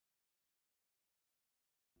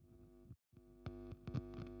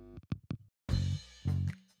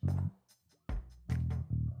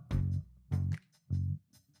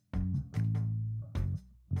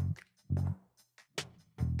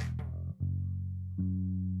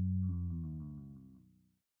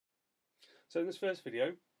So in this first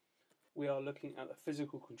video, we are looking at the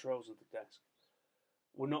physical controls of the desk.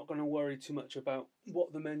 We're not going to worry too much about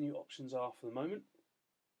what the menu options are for the moment,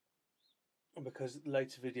 because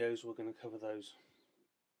later videos we're going to cover those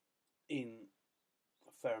in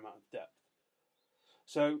a fair amount of depth.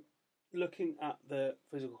 So looking at the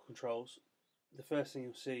physical controls, the first thing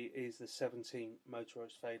you'll see is the 17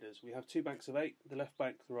 motorized faders. We have two banks of 8, the left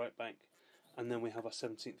bank, the right bank, and then we have our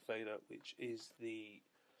 17th fader, which is the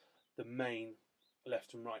main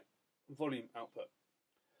left and right volume output.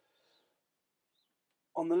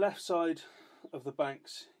 On the left side of the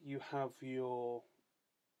banks you have your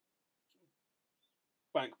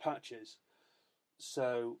bank patches.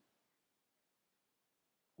 So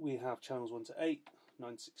we have channels 1 to 8,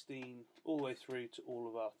 9 to 16, all the way through to all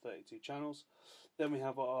of our 32 channels. Then we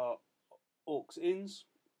have our aux ins,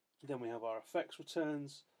 then we have our effects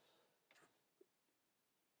returns,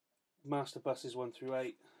 master buses 1 through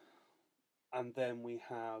 8, and then we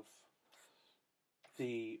have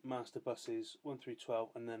the master buses 1 through 12,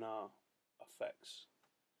 and then our effects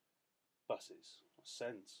buses,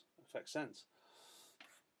 effects sends.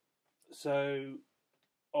 So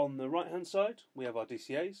on the right hand side we have our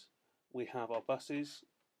DCAs, we have our buses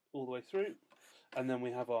all the way through, and then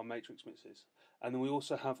we have our matrix mixes, and then we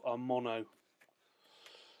also have our mono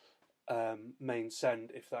main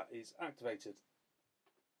send if that is activated.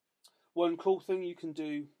 One cool thing you can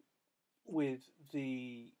do with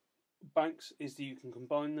the banks is that you can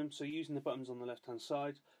combine them. So using the buttons on the left hand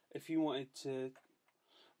side, if you wanted to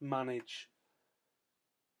manage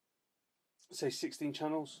say 16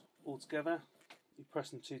 channels all together, you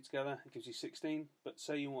press them 2 together, it gives you 16. But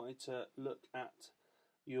say you wanted to look at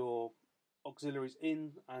your auxiliaries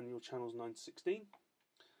in and your channels 9 to 16,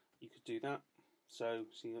 you could do that. So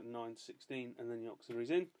you got 9 to 16 and then your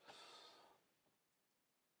auxiliaries in.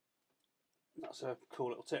 That's a cool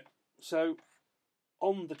little tip. So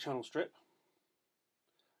on the channel strip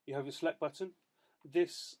you have your select button.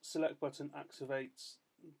 This select button activates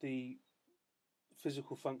the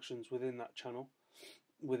physical functions within that channel,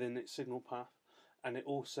 within its signal path, and it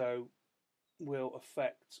also will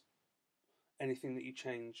affect anything that you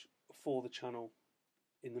change for the channel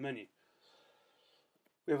in the menu.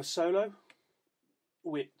 We have a solo,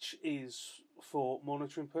 which is for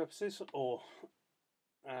monitoring purposes, or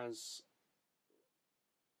as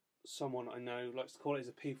someone I know likes to call it, is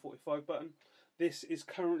a P45 button. This is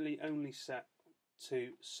currently only set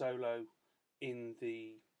to solo in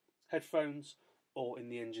the headphones or in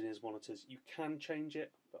the engineer's monitors. You can change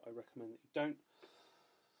it, but I recommend that you don't.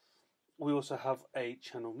 We also have a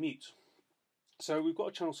channel mute. So we've got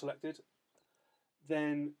a channel selected,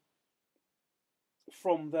 then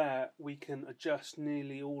from there we can adjust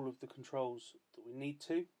nearly all of the controls that we need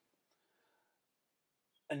to,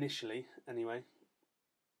 initially anyway.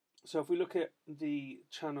 So if we look at the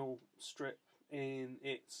channel strip in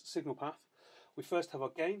its signal path, we first have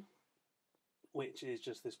our gain, which is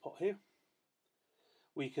just this pot here.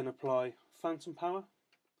 We can apply phantom power,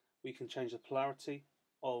 we can change the polarity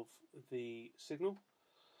of the signal.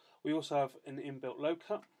 We also have an inbuilt low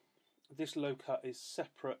cut. This low cut is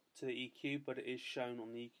separate to the EQ, but it is shown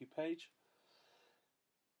on the EQ page.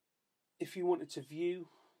 If you wanted to view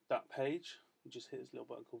that page, you just hit this little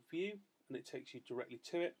button called view and it takes you directly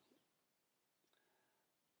to it.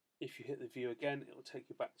 If you hit the view again, it will take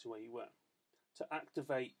you back to where you were. To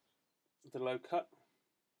activate the low cut,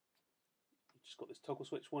 you've just got this toggle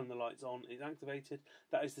switch. When the light's on, it's activated.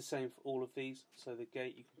 That is the same for all of these. So the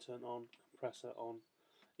gate you can turn on, compressor on,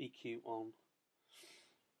 EQ on,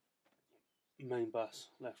 main bus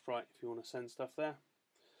left, right if you want to send stuff there.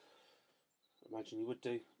 I imagine you would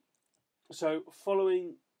do. So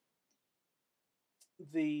following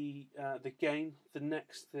the gain, the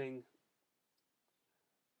next thing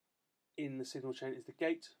in the signal chain is the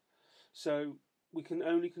gate. So we can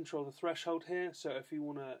only control the threshold here. So if you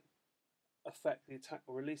want to affect the attack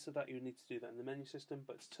or release of that, you need to do that in the menu system,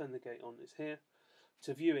 but to turn the gate on is here.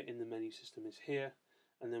 To view it in the menu system is here,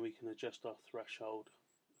 and then we can adjust our threshold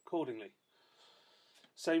accordingly.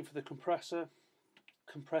 Same for the compressor.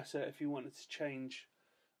 Compressor, if you wanted to change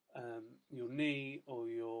your knee or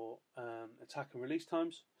your attack and release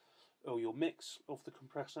times, or your mix of the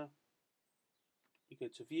compressor, you go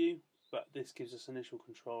to view, but this gives us initial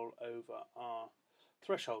control over our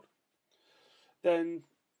threshold. Then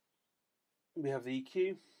we have the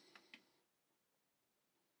EQ.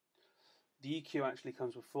 The EQ actually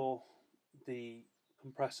comes before the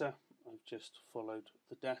compressor. I've just followed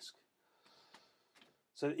the desk.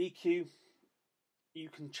 So the EQ, you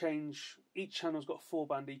can change, each channel's got a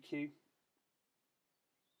 4-band EQ,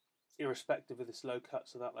 irrespective of this low cut,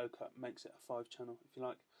 so that low cut makes it a 5 channel if you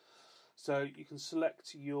like. So you can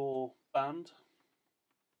select your band,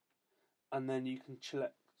 and then you can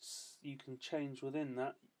change within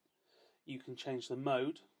that. You can change the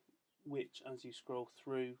mode, which as you scroll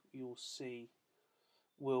through you'll see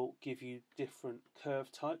will give you different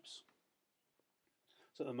curve types.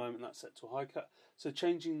 So at the moment that's set to a high cut. So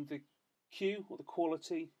changing the Q or the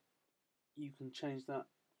quality, you can change that.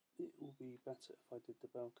 It will be better if I did the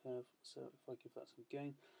bell curve. So if I give that some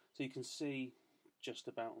gain, so you can see just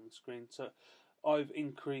about on the screen. So I've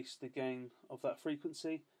increased the gain of that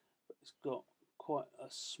frequency, but it's got quite a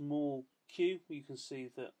small Q. You can see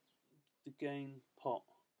that the gain pot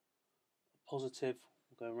positive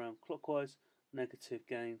will go around clockwise, negative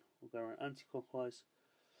gain will go around anti-clockwise.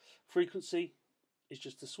 Frequency is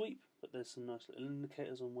just a sweep, but there's some nice little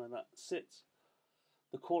indicators on where that sits.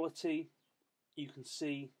 The quality, you can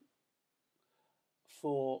see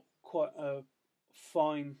for quite a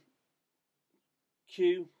fine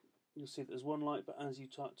Q, you'll see that there's one light, but as you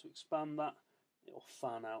try to expand that, it will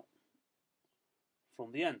fan out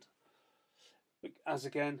from the end. But as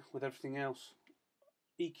again with everything else,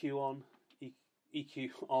 EQ on, EQ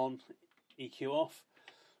on, EQ off,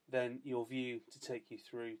 then your view to take you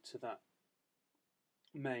through to that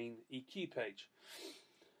main EQ page.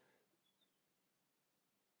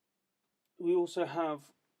 We also have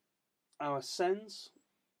our sends.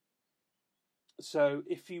 So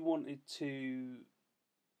if you wanted to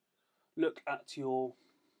look at your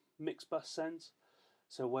mix bus sends,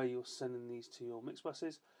 so where you're sending these to your mix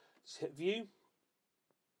buses, just hit view,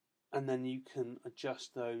 and then you can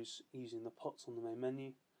adjust those using the pots on the main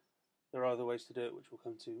menu. There are other ways to do it, which we'll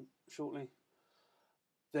come to shortly.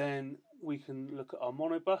 Then we can look at our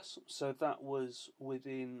monobus. So that was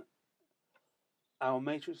within our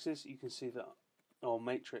matrices. You can see that our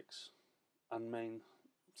matrix and main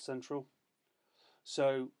central.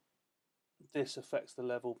 So this affects the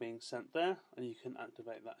level being sent there, and you can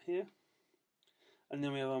activate that here. And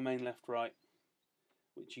then we have our main left right,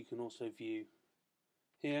 which you can also view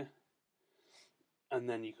here, and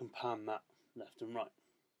then you can pan that left and right.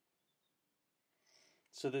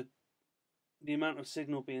 So the amount of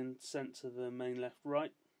signal being sent to the main left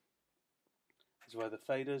right is where the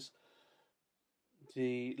faders.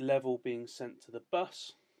 The level being sent to the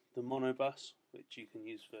bus, the monobus, which you can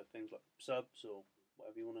use for things like subs or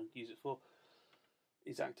whatever you want to use it for,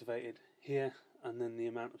 is activated here, and then the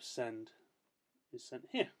amount of send is sent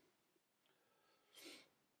here.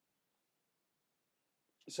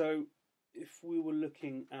 So if we were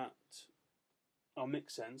looking at our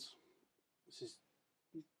mix sends, this is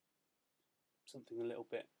something a little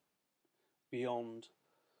bit beyond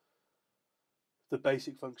the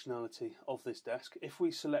basic functionality of this desk. If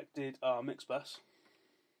we selected our mix bus,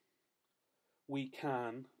 we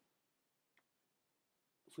can,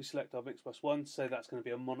 if we select our mix bus 1, say that's going to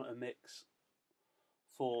be a monitor mix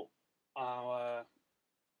for our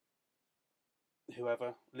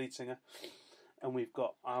whoever, lead singer, and we've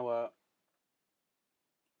got our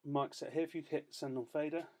mic set here. If you hit send on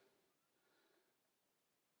fader,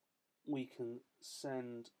 we can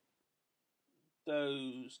send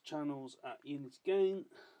those channels at unity gain,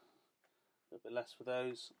 a little bit less for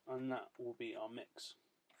those, and that will be our mix.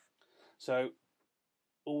 So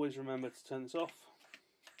always remember to turn this off,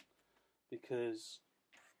 because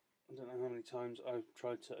I don't know how many times I've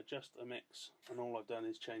tried to adjust a mix and all I've done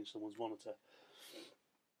is change someone's monitor.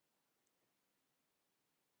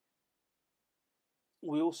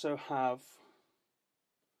 We also have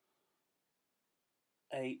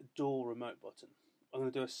a door remote button. I'm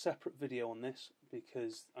going to do a separate video on this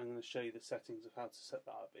because I'm going to show you the settings of how to set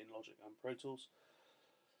that up in Logic and Pro Tools.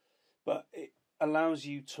 But it allows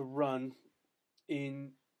you to run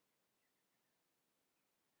in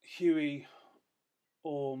Huey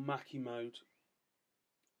or Mackie mode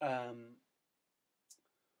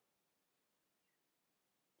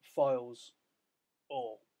files,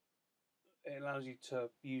 or it allows you to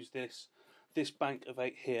use this bank of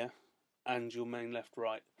 8 here and your main left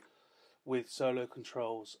right with solo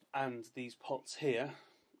controls and these pots here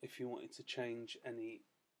if you wanted to change any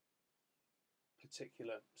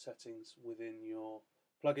particular settings within your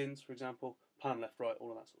plugins, for example, pan left right,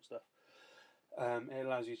 all of that sort of stuff. It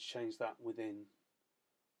allows you to change that within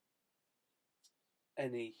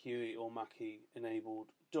any Huey or Mackie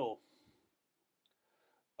enabled DAW.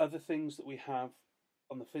 Other things that we have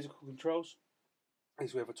on the physical controls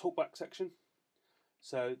is we have a Talkback section.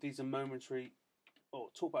 So these are momentary, or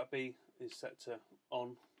Talkback B is set to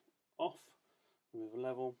on, off. We have a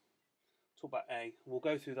level. Talkback A, we'll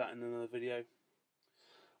go through that in another video.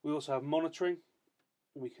 We also have monitoring.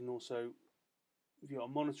 We can also view our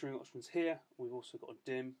monitoring options here. We've also got a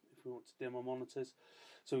dim if if we want to dim our monitors.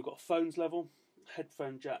 So we've got phones level,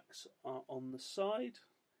 headphone jacks are on the side,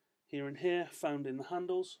 here and here, found in the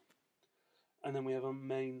handles, and then we have a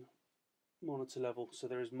main monitor level, so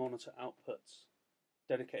there is monitor outputs,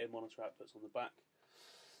 dedicated monitor outputs on the back.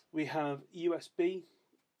 We have USB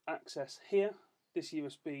access here. This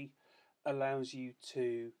USB allows you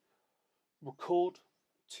to record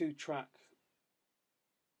 2-track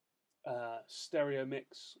stereo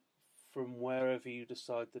mix from wherever you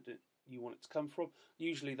decide that you want it to come from.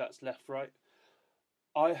 Usually that's left, right.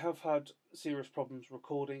 I have had serious problems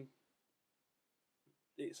recording.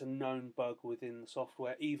 It's a known bug within the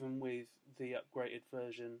software, even with the upgraded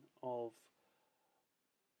version of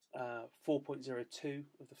 4.02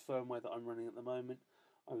 of the firmware that I'm running at the moment.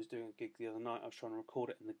 I was doing a gig the other night, I was trying to record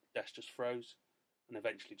it and the desk just froze and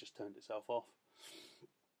eventually just turned itself off.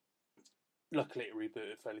 Luckily it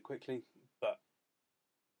rebooted fairly quickly, but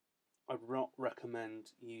I would not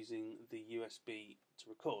recommend using the USB to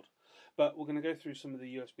record. But we're going to go through some of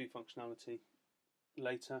the USB functionality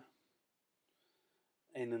later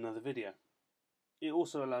in another video. It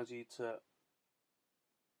also allows you to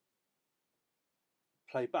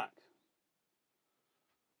play back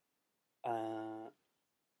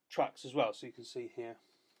tracks as well. So you can see here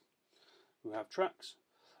we have tracks.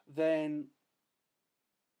 Then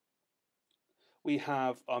we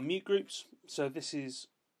have our mute groups. So this is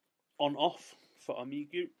on off for our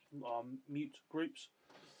mute groups.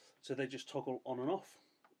 So they just toggle on and off,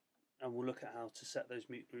 and we'll look at how to set those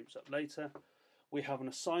mute groups up later. We have an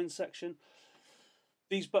assign section.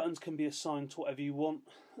 These buttons can be assigned to whatever you want,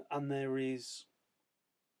 and there is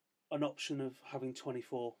an option of having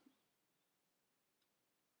 24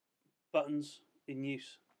 buttons in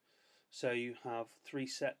use. So you have 3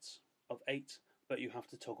 sets of 8, but you have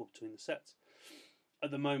to toggle between the sets.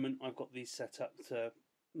 At the moment I've got these set up to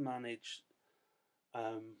manage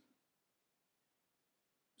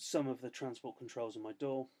some of the transport controls on my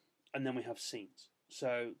door, and then we have scenes.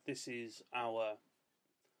 So this is our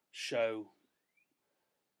show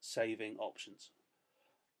saving options,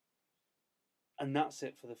 and that's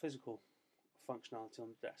it for the physical functionality on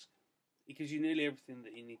the desk. It gives you nearly everything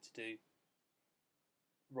that you need to do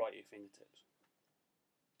right at your fingertips.